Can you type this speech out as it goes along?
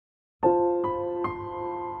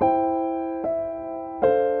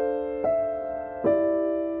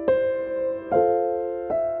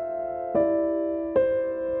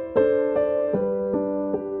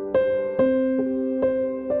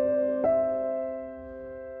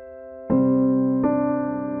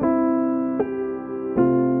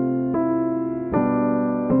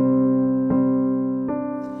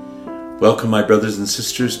Welcome, my brothers and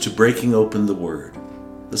sisters, to Breaking Open the Word,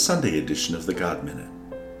 the Sunday edition of the God Minute.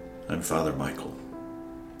 I'm Father Michael.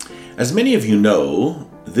 As many of you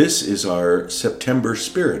know, this is our September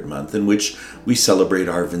Spirit Month in which we celebrate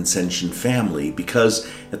our Vincentian family because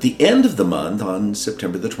at the end of the month, on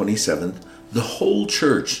September the 27th, the whole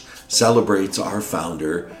church celebrates our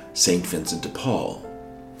founder, St. Vincent de Paul.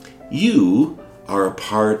 You are a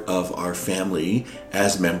part of our family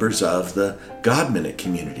as members of the God Minute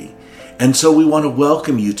community. And so we want to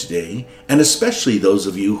welcome you today, and especially those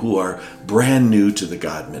of you who are brand new to the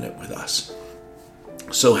God Minute with us.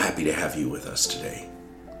 So happy to have you with us today.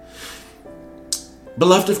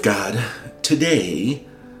 Beloved of God, today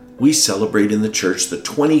we celebrate in the church the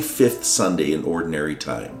 25th Sunday in Ordinary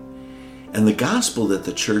Time. And the gospel that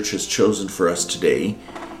the church has chosen for us today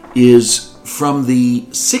is from the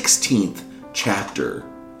 16th chapter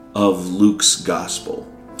of Luke's Gospel.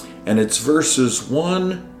 And it's verses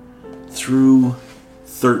 1 through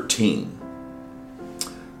 13.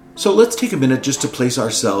 So let's take a minute just to place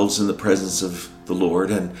ourselves in the presence of the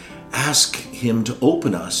Lord and ask Him to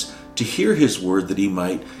open us to hear His word that He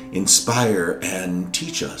might inspire and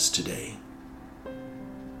teach us today.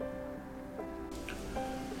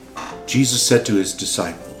 Jesus said to His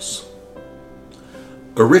disciples,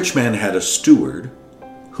 "A rich man had a steward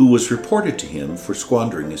who was reported to him for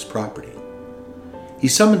squandering his property. He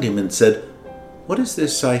summoned him and said, 'What is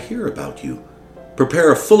this I hear about you?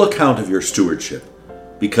 Prepare a full account of your stewardship,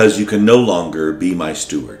 because you can no longer be my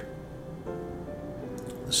steward.'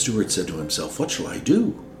 The steward said to himself, 'What shall I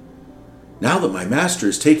do? Now that my master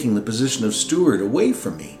is taking the position of steward away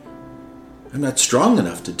from me, I'm not strong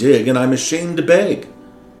enough to dig, and I'm ashamed to beg.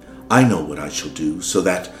 I know what I shall do, so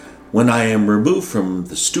that when I am removed from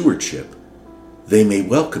the stewardship, they may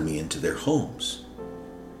welcome me into their homes.'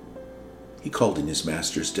 He called in his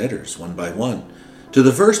master's debtors one by one. To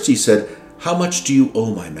the first he said, 'How much do you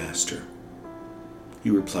owe my master?' He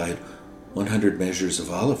replied, 100 measures of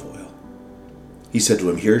olive oil. He said to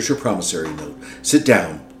him, 'Here's your promissory note. Sit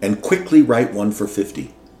down and quickly write one for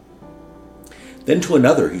 50. Then to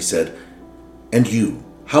another he said, 'And you,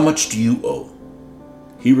 how much do you owe?'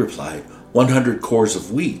 He replied, 100 cores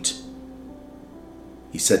of wheat.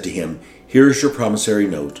 He said to him, 'Here's your promissory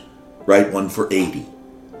note. Write one for 80.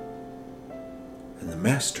 And the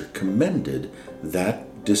master commended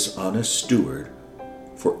that dishonest steward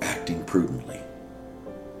for acting prudently.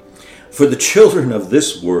 For the children of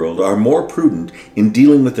this world are more prudent in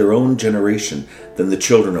dealing with their own generation than the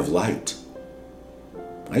children of light.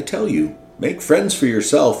 I tell you, make friends for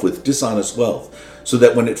yourself with dishonest wealth, so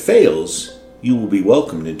that when it fails, you will be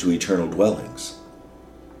welcomed into eternal dwellings.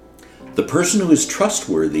 The person who is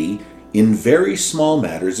trustworthy in very small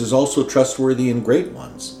matters is also trustworthy in great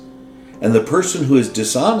ones. And the person who is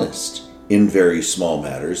dishonest in very small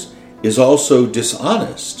matters is also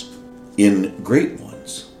dishonest in great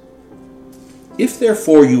ones. If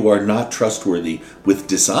therefore you are not trustworthy with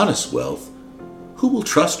dishonest wealth, who will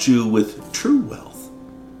trust you with true wealth?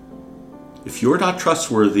 If you're not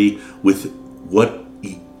trustworthy with what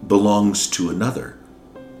belongs to another,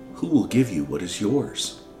 who will give you what is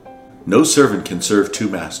yours? No servant can serve two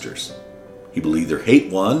masters. He will either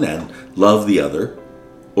hate one and love the other,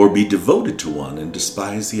 or be devoted to one and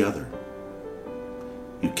despise the other.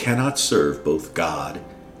 You cannot serve both God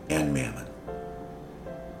and mammon."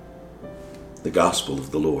 The Gospel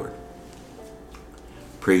of the Lord.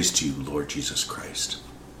 Praise to you, Lord Jesus Christ.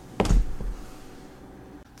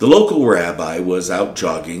 The local rabbi was out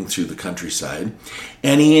jogging through the countryside,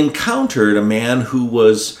 and he encountered a man who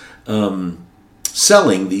was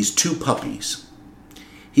selling these two puppies.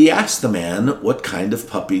 He asked the man what kind of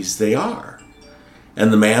puppies they are.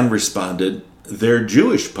 And the man responded, "They're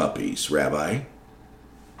Jewish puppies, Rabbi."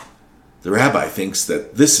 The rabbi thinks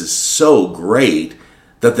that this is so great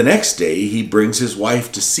that the next day he brings his wife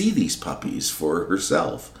to see these puppies for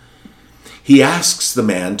herself. He asks the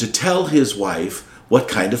man to tell his wife what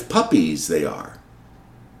kind of puppies they are.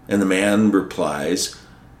 And the man replies,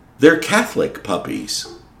 "They're Catholic puppies."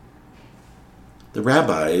 The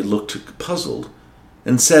rabbi looked puzzled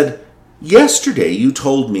and said, "Yesterday you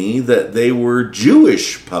told me that they were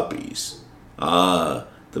Jewish puppies." "Ah,"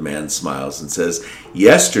 the man smiles and says,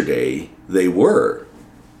 "Yesterday they were,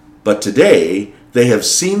 but today they have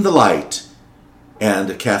seen the light,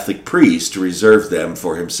 and a Catholic priest reserved them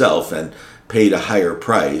for himself and paid a higher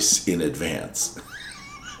price in advance."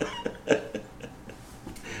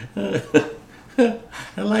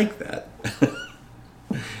 I like that.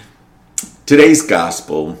 Today's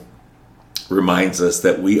gospel reminds us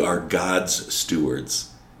that we are God's stewards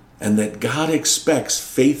and that God expects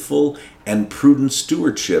faithful and prudent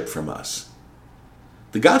stewardship from us.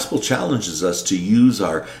 The gospel challenges us to use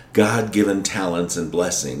our God-given talents and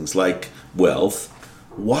blessings, like wealth,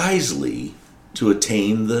 wisely to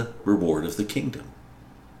attain the reward of the kingdom.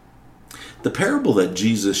 The parable that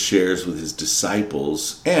Jesus shares with his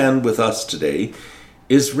disciples and with us today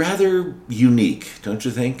is rather unique, don't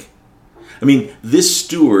you think? I mean, this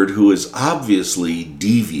steward who is obviously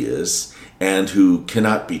devious and who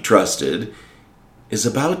cannot be trusted is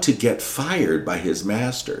about to get fired by his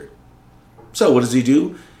master. So what does he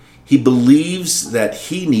do? He believes that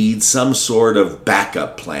he needs some sort of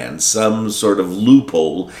backup plan, some sort of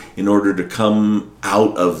loophole in order to come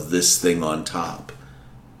out of this thing on top,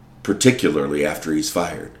 particularly after he's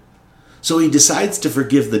fired. So he decides to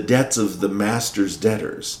forgive the debts of the master's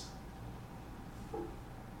debtors.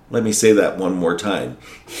 Let me say that one more time.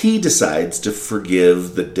 He decides to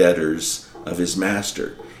forgive the debtors of his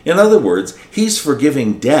master. In other words, he's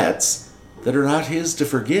forgiving debts that are not his to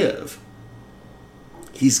forgive.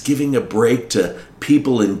 He's giving a break to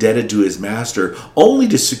people indebted to his master only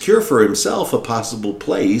to secure for himself a possible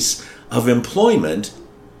place of employment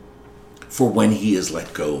for when he is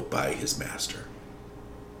let go by his master.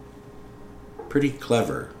 Pretty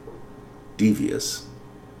clever, devious.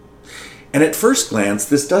 And at first glance,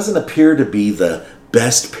 this doesn't appear to be the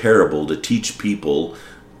best parable to teach people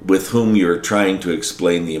with whom you're trying to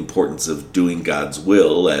explain the importance of doing God's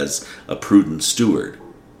will as a prudent steward.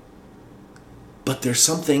 But there's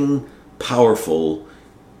something powerful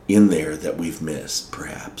in there that we've missed,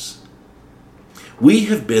 perhaps. We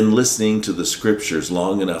have been listening to the scriptures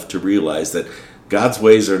long enough to realize that God's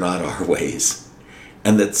ways are not our ways,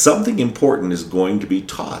 and that something important is going to be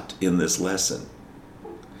taught in this lesson.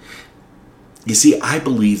 You see, I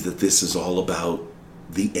believe that this is all about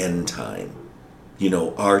the end time,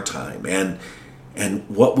 our time, and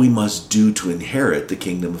what we must do to inherit the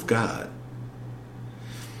kingdom of God.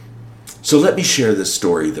 So let me share this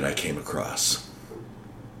story that I came across.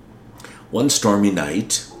 One stormy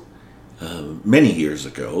night, many years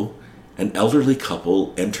ago, an elderly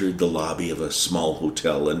couple entered the lobby of a small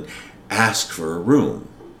hotel and asked for a room.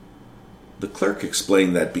 The clerk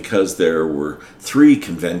explained that because there were 3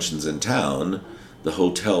 conventions in town, the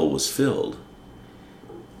hotel was filled.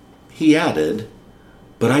 He added,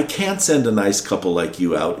 "But I can't send a nice couple like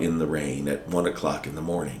you out in the rain at 1 o'clock in the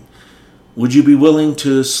morning. Would you be willing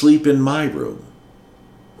to sleep in my room?"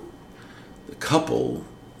 The couple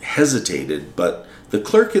hesitated, but the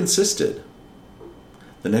clerk insisted.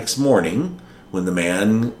 The next morning, when the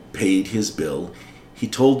man paid his bill, he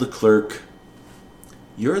told the clerk,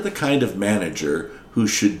 "You're the kind of manager who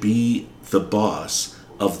should be the boss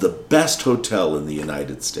of the best hotel in the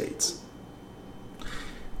United States.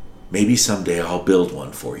 Maybe someday I'll build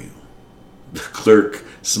one for you." The clerk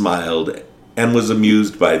smiled and was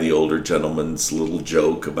amused by the older gentleman's little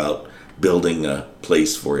joke about building a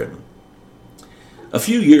place for him. A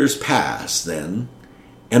few years passed then,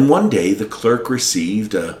 and one day the clerk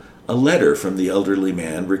received a letter from the elderly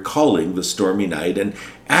man recalling the stormy night and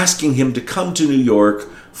asking him to come to New York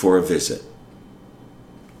for a visit.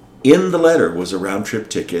 In the letter was a round-trip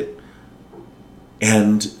ticket,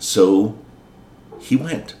 and so he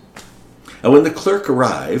went. And when the clerk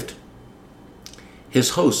arrived,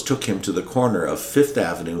 his host took him to the corner of 5th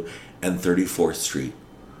Avenue and 34th Street,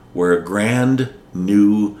 where a grand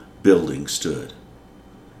new building stood.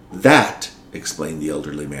 "That," explained the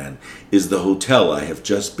elderly man, "is the hotel I have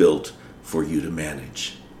just built for you to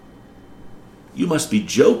manage." "You must be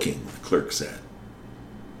joking," the clerk said.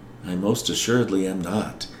 "I most assuredly am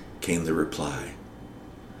not," came the reply.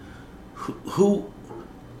 Who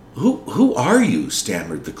are you?"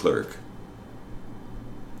 stammered the clerk.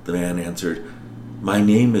 The man answered, "My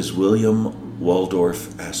name is William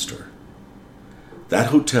Waldorf Astor. That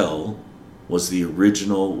hotel was the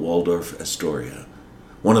original Waldorf Astoria,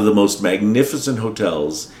 one of the most magnificent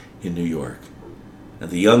hotels in New York.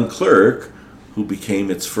 And the young clerk who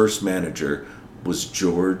became its first manager was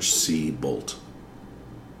George C. Bolt."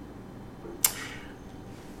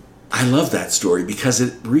 I love that story because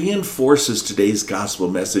it reinforces today's gospel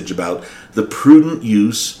message about the prudent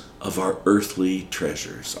use of our earthly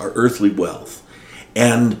treasures, our earthly wealth,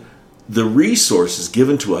 and the resources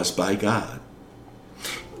given to us by God.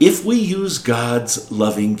 If we use God's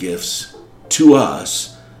loving gifts to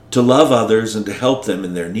us to love others and to help them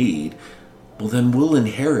in their need, well, then we'll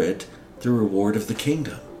inherit the reward of the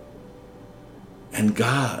kingdom. And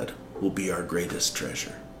God will be our greatest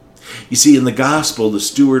treasure. You see, in the gospel, the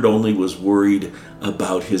steward only was worried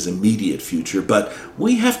about his immediate future, but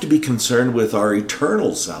we have to be concerned with our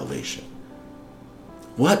eternal salvation.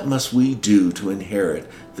 What must we do to inherit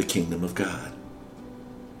the kingdom of God?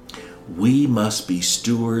 We must be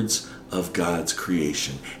stewards of God's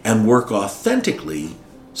creation and work authentically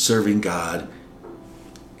serving God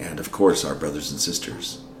and, of course, our brothers and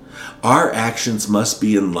sisters. Our actions must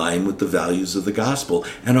be in line with the values of the gospel,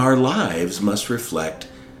 and our lives must reflect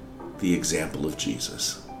the example of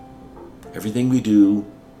Jesus. Everything we do,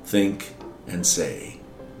 think, and say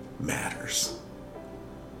matters.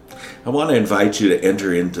 I want to invite you to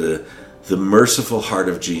enter into the merciful heart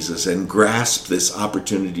of Jesus and grasp this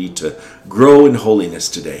opportunity to grow in holiness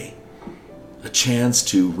today. A chance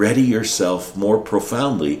to ready yourself more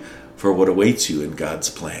profoundly for what awaits you in God's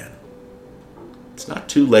plan. It's not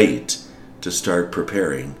too late to start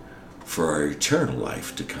preparing for our eternal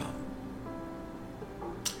life to come.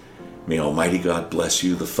 May Almighty God bless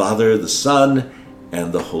you, the Father, the Son,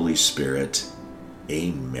 and the Holy Spirit.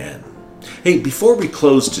 Amen. Hey, before we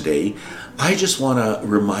close today, I just want to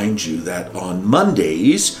remind you that on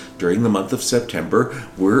Mondays during the month of September,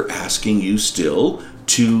 we're asking you still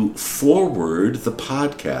to forward the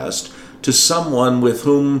podcast to someone with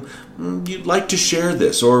whom you'd like to share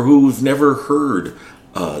this or who've never heard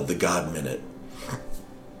the God Minute.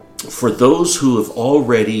 For those who have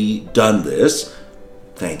already done this,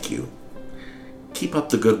 thank you. Keep up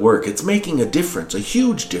the good work. It's making a difference, a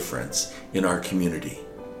huge difference in our community.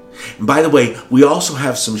 And by the way, we also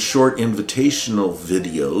have some short invitational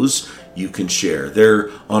videos you can share.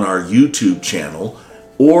 They're on our YouTube channel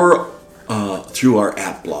or through our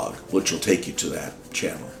app blog, which will take you to that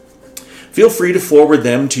channel. Feel free to forward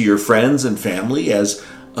them to your friends and family as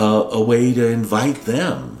a way to invite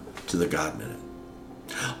them to the God Minute.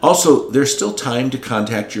 Also, there's still time to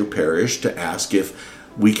contact your parish to ask if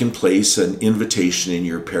we can place an invitation in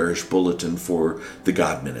your parish bulletin for the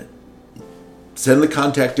God Minute. Send the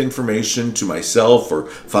contact information to myself or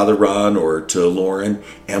Father Ron or to Lauren,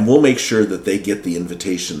 and we'll make sure that they get the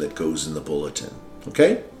invitation that goes in the bulletin.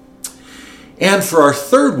 Okay? And for our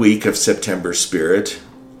third week of September Spirit,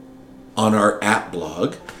 on our app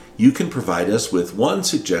blog, you can provide us with one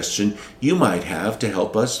suggestion you might have to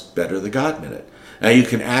help us better the God Minute. Now you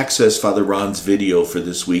can access Father Ron's video for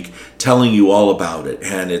this week telling you all about it,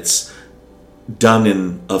 and it's done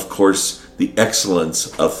in, of course, the excellence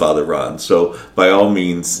of Father Ron. So by all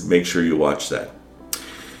means, make sure you watch that.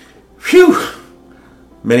 Phew!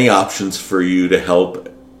 Many options for you to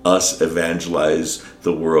help us evangelize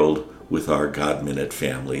the world with our God Minute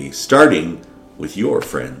family, starting with your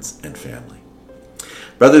friends and family.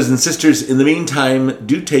 Brothers and sisters, in the meantime,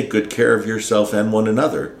 do take good care of yourself and one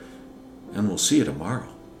another, and we'll see you tomorrow.